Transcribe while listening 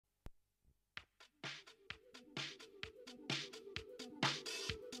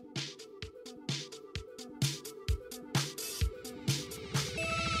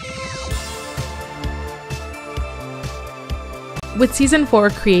With Season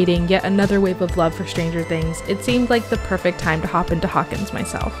 4 creating yet another wave of love for Stranger Things, it seemed like the perfect time to hop into Hawkins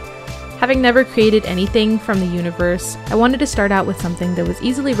myself. Having never created anything from the universe, I wanted to start out with something that was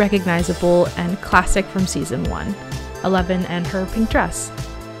easily recognizable and classic from Season 1, Eleven and her pink dress.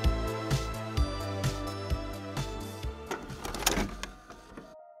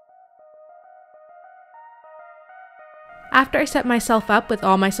 After I set myself up with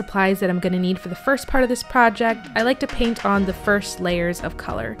all my supplies that I'm going to need for the first part of this project, I like to paint on the first layers of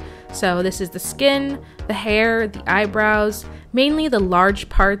color. So this is the skin, the hair, the eyebrows, mainly the large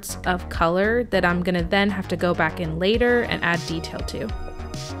parts of color that I'm going to then have to go back in later and add detail to.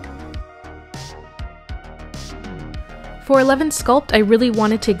 For Eleven's sculpt, I really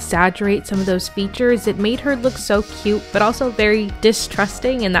wanted to exaggerate some of those features that made her look so cute, but also very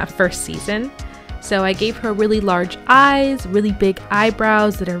distrusting in that first season. So I gave her really large eyes, really big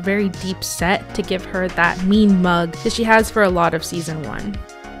eyebrows that are very deep set to give her that mean mug that she has for a lot of Season 1.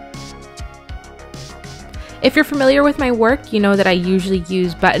 If you're familiar with my work, you know that I usually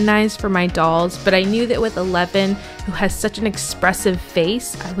use button eyes for my dolls, but I knew that with Eleven, who has such an expressive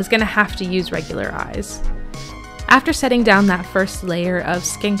face, I was gonna have to use regular eyes. After setting down that first layer of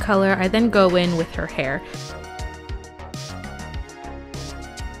skin color, I then go in with her hair.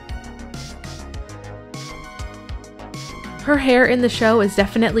 Her hair in the show is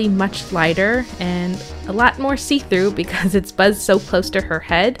definitely much lighter and a lot more see-through because it's buzzed so close to her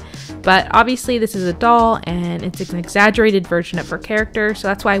head, but obviously this is a doll and it's an exaggerated version of her character, so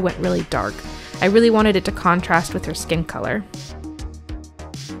that's why I went really dark. I really wanted it to contrast with her skin color.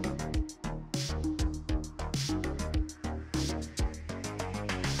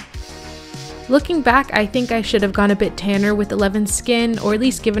 Looking back, I think I should have gone a bit tanner with Eleven's skin, or at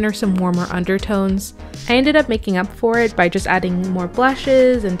least given her some warmer undertones. I ended up making up for it by just adding more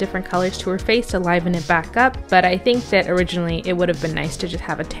blushes and different colors to her face to liven it back up, but I think that originally it would have been nice to just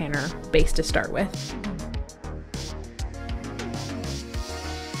have a tanner base to start with.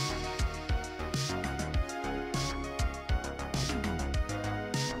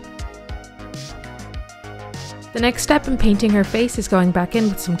 The next step in painting her face is going back in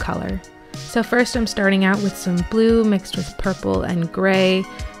with some color. So first I'm starting out with some blue mixed with purple and gray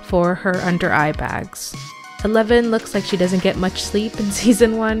for her under eye bags. Eleven looks like she doesn't get much sleep in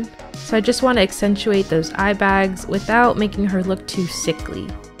Season 1, so I just want to accentuate those eye bags without making her look too sickly.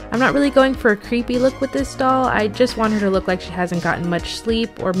 I'm not really going for a creepy look with this doll, I just want her to look like she hasn't gotten much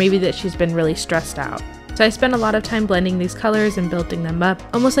sleep or maybe that she's been really stressed out. So I spent a lot of time blending these colors and building them up,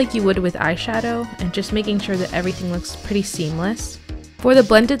 almost like you would with eyeshadow, and just making sure that everything looks pretty seamless. For the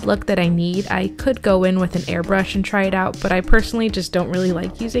blended look that I need, I could go in with an airbrush and try it out, but I personally just don't really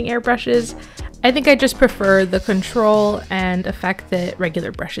like using airbrushes. I think I just prefer the control and effect that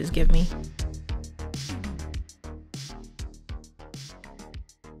regular brushes give me.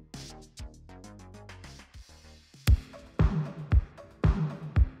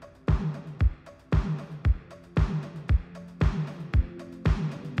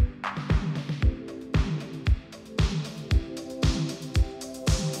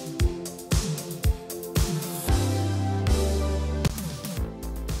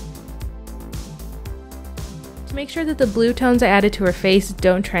 To make sure that the blue tones I added to her face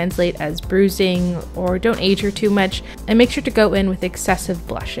don't translate as bruising or don't age her too much, I make sure to go in with excessive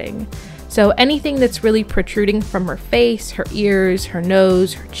blushing. So anything that's really protruding from her face, her ears, her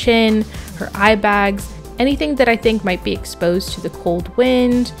nose, her chin, her eye bags, anything that I think might be exposed to the cold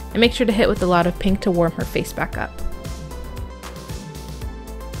wind, I make sure to hit with a lot of pink to warm her face back up.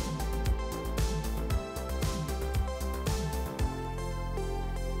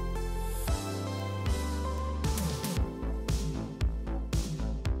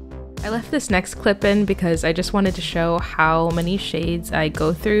 I left this next clip in because I just wanted to show how many shades I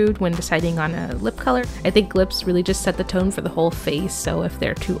go through when deciding on a lip color. I think lips really just set the tone for the whole face, so if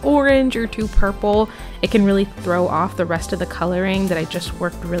they're too orange or too purple, it can really throw off the rest of the coloring that I just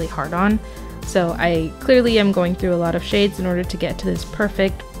worked really hard on. So I clearly am going through a lot of shades in order to get to this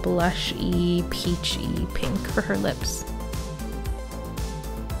perfect blushy, peachy pink for her lips.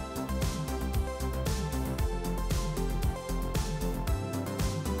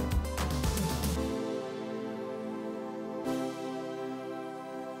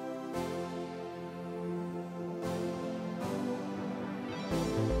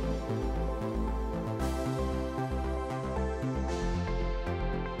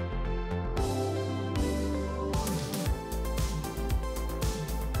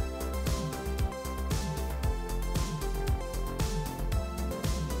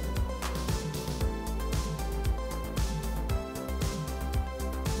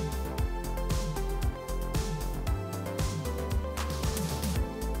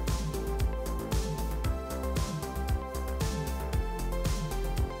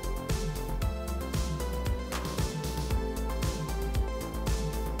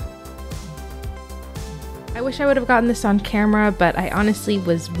 I wish I would have gotten this on camera, but I honestly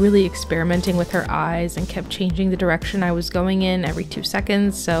was really experimenting with her eyes and kept changing the direction I was going in every 2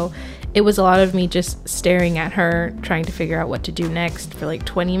 seconds, so it was a lot of me just staring at her, trying to figure out what to do next for like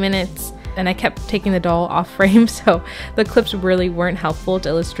 20 minutes, and I kept taking the doll off frame, so the clips really weren't helpful to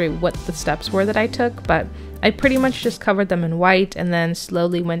illustrate what the steps were that I took, but I pretty much just covered them in white and then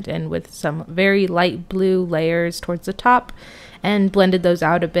slowly went in with some very light blue layers towards the top and blended those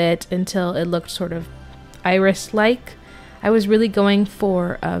out a bit until it looked sort of iris-like. I was really going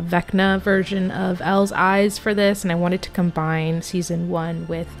for a Vecna version of Elle's eyes for this, and I wanted to combine season 1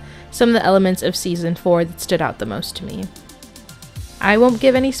 with some of the elements of season 4 that stood out the most to me. I won't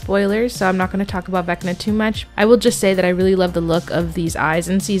give any spoilers, so I'm not going to talk about Vecna too much. I will just say that I really love the look of these eyes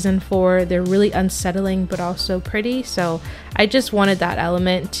in season 4. They're really unsettling but also pretty, so I just wanted that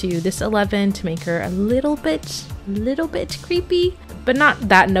element to this 11 to make her a little bit creepy, but not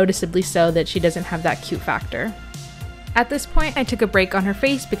that noticeably so that she doesn't have that cute factor. At this point, I took a break on her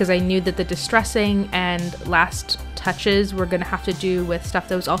face because I knew that the distressing and last touches were going to have to do with stuff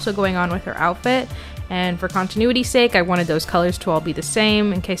that was also going on with her outfit, and for continuity's sake, I wanted those colors to all be the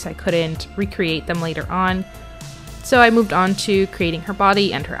same in case I couldn't recreate them later on. So I moved on to creating her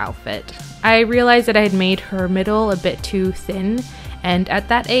body and her outfit. I realized that I had made her middle a bit too thin, and at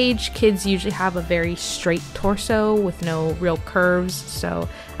that age, kids usually have a very straight torso with no real curves, so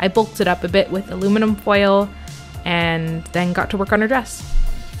I bulked it up a bit with aluminum foil and then got to work on her dress.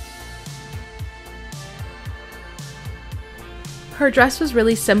 Her dress was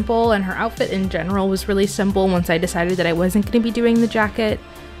really simple, and her outfit in general was really simple once I decided that I wasn't going to be doing the jacket.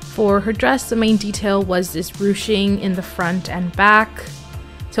 For her dress, the main detail was this ruching in the front and back.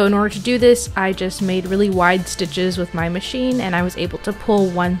 So in order to do this, I just made really wide stitches with my machine, and I was able to pull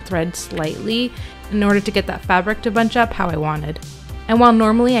one thread slightly in order to get that fabric to bunch up how I wanted. And while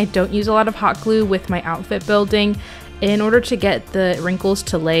normally I don't use a lot of hot glue with my outfit building, in order to get the wrinkles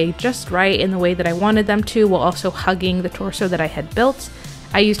to lay just right in the way that I wanted them to while also hugging the torso that I had built,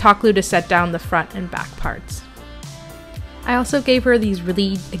 I used hot glue to set down the front and back parts. I also gave her these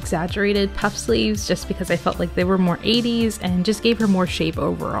really exaggerated puff sleeves just because I felt like they were more 80s and just gave her more shape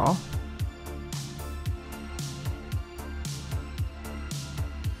overall.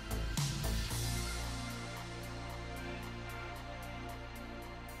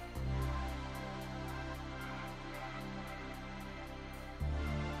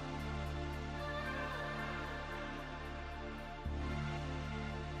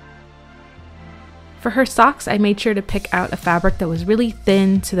 For her socks, I made sure to pick out a fabric that was really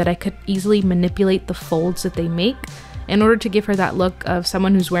thin so that I could easily manipulate the folds that they make in order to give her that look of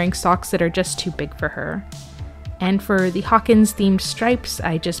someone who's wearing socks that are just too big for her. And for the Hawkins themed stripes,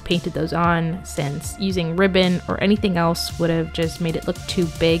 I just painted those on since using ribbon or anything else would have just made it look too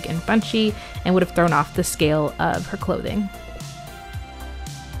big and bunchy and would have thrown off the scale of her clothing.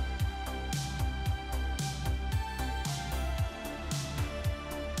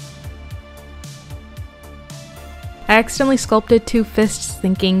 I accidentally sculpted 2 fists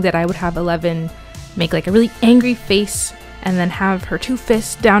thinking that I would have 11 make like a really angry face and then have her 2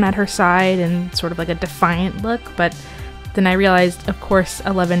 fists down at her side and sort of like a defiant look, but then I realized, of course,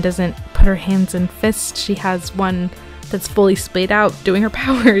 11 doesn't put her hands in fists. She has one that's fully splayed out doing her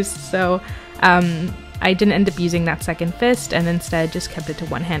powers, so I didn't end up using that second fist and instead just kept it to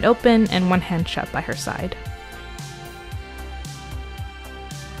one hand open and one hand shut by her side.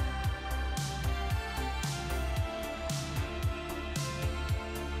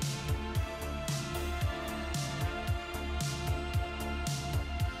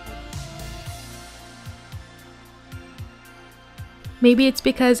 Maybe it's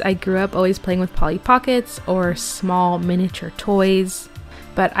because I grew up always playing with Polly Pockets or small miniature toys,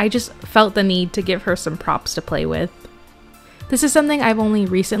 but I just felt the need to give her some props to play with. This is something I've only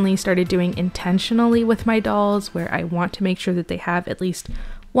recently started doing intentionally with my dolls, where I want to make sure that they have at least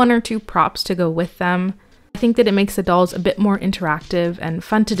 1 or 2 props to go with them. I think that it makes the dolls a bit more interactive and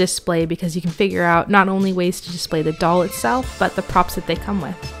fun to display because you can figure out not only ways to display the doll itself, but the props that they come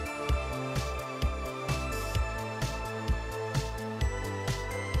with.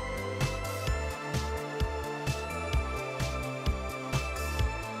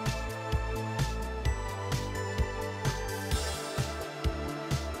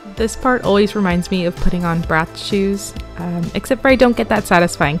 This part always reminds me of putting on Bratz shoes, except for I don't get that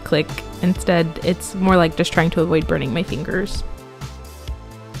satisfying click. Instead, it's more like just trying to avoid burning my fingers.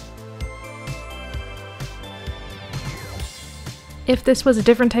 If this was a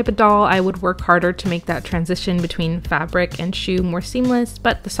different type of doll, I would work harder to make that transition between fabric and shoe more seamless,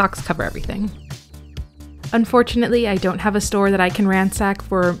 but the socks cover everything. Unfortunately, I don't have a store that I can ransack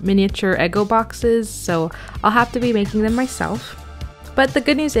for miniature Eggo boxes, so I'll have to be making them myself. But the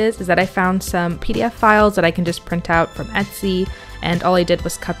good news is that I found some PDF files that I can just print out from Etsy, and all I did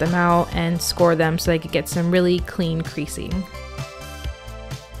was cut them out and score them so I could get some really clean creasing.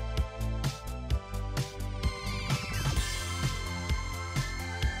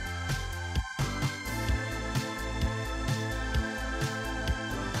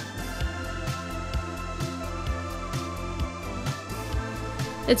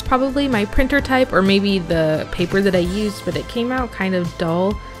 It's probably my printer type or maybe the paper that I used, but it came out kind of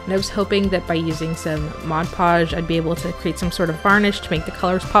dull, and I was hoping that by using some Mod Podge I'd be able to create some sort of varnish to make the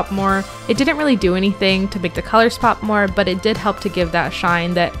colors pop more. It didn't really do anything to make the colors pop more, but it did help to give that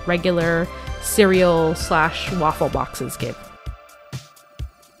shine that regular cereal / waffle boxes give.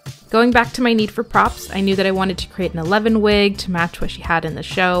 Going back to my need for props, I knew that I wanted to create an 11 wig to match what she had in the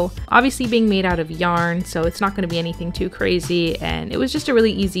show. Obviously being made out of yarn, so it's not going to be anything too crazy, and it was just a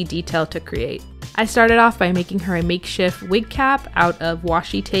really easy detail to create. I started off by making her a makeshift wig cap out of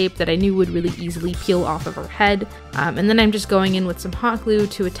washi tape that I knew would really easily peel off of her head, and then I'm just going in with some hot glue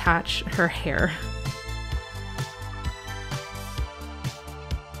to attach her hair.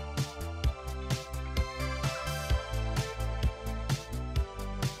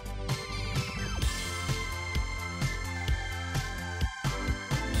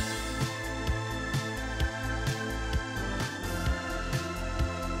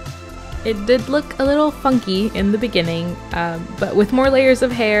 It did look a little funky in the beginning, but with more layers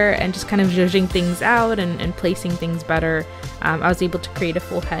of hair and just kind of zhuzhing things out and placing things better, I was able to create a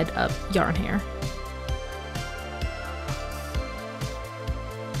full head of yarn hair.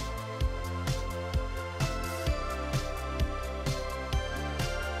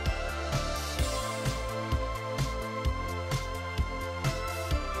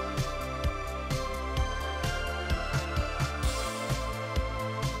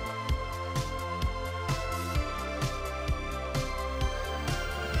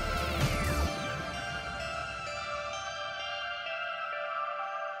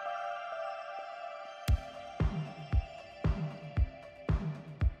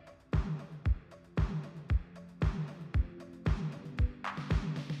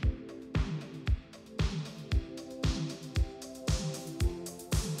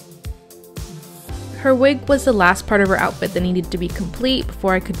 Her wig was the last part of her outfit that needed to be complete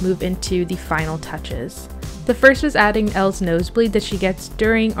before I could move into the final touches. The first was adding Elle's nosebleed that she gets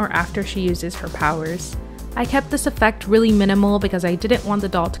during or after she uses her powers. I kept this effect really minimal because I didn't want the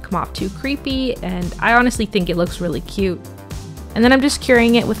doll to come off too creepy, and I honestly think it looks really cute. And then I'm just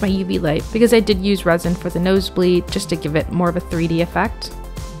curing it with my UV light because I did use resin for the nosebleed just to give it more of a 3D effect.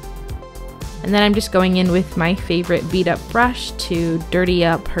 And then I'm just going in with my favorite beat up brush to dirty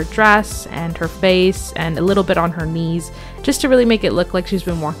up her dress and her face and a little bit on her knees, just to really make it look like she's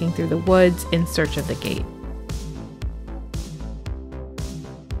been walking through the woods in search of the gate.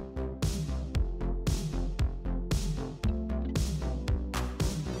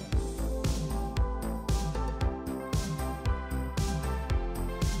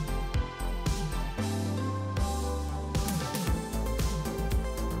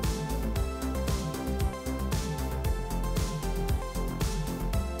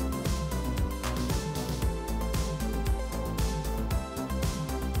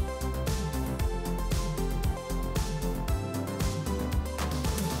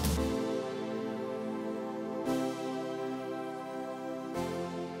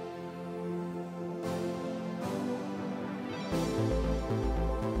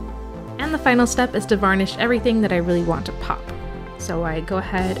 And the final step is to varnish everything that I really want to pop. So I go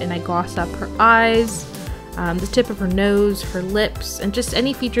ahead and I gloss up her eyes, the tip of her nose, her lips, and just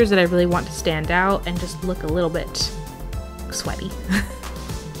any features that I really want to stand out and just look a little bit sweaty.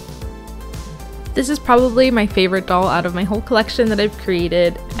 This is probably my favorite doll out of my whole collection that I've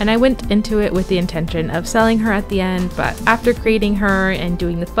created, and I went into it with the intention of selling her at the end, but after creating her and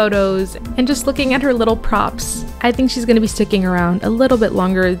doing the photos and just looking at her little props, I think she's going to be sticking around a little bit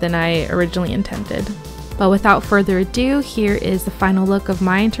longer than I originally intended. But without further ado, here is the final look of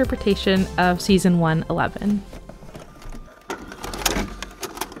my interpretation of Season 1, 11.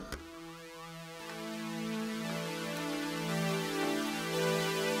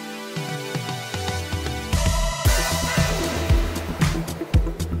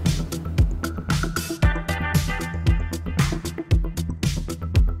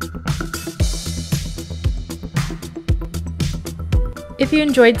 If you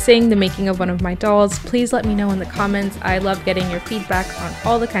enjoyed seeing the making of one of my dolls, please let me know in the comments. I love getting your feedback on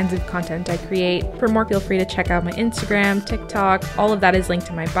all the kinds of content I create. For more, feel free to check out my Instagram, TikTok, all of that is linked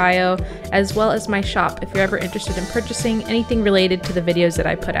in my bio, as well as my shop if you're ever interested in purchasing anything related to the videos that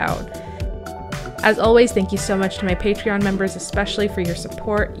I put out. As always, thank you so much to my Patreon members, especially for your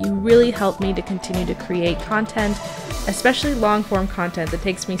support. You really help me to continue to create content, especially long-form content that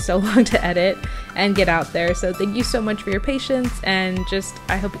takes me so long to edit and get out there. So thank you so much for your patience, and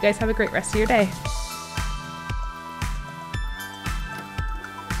I hope you guys have a great rest of your day.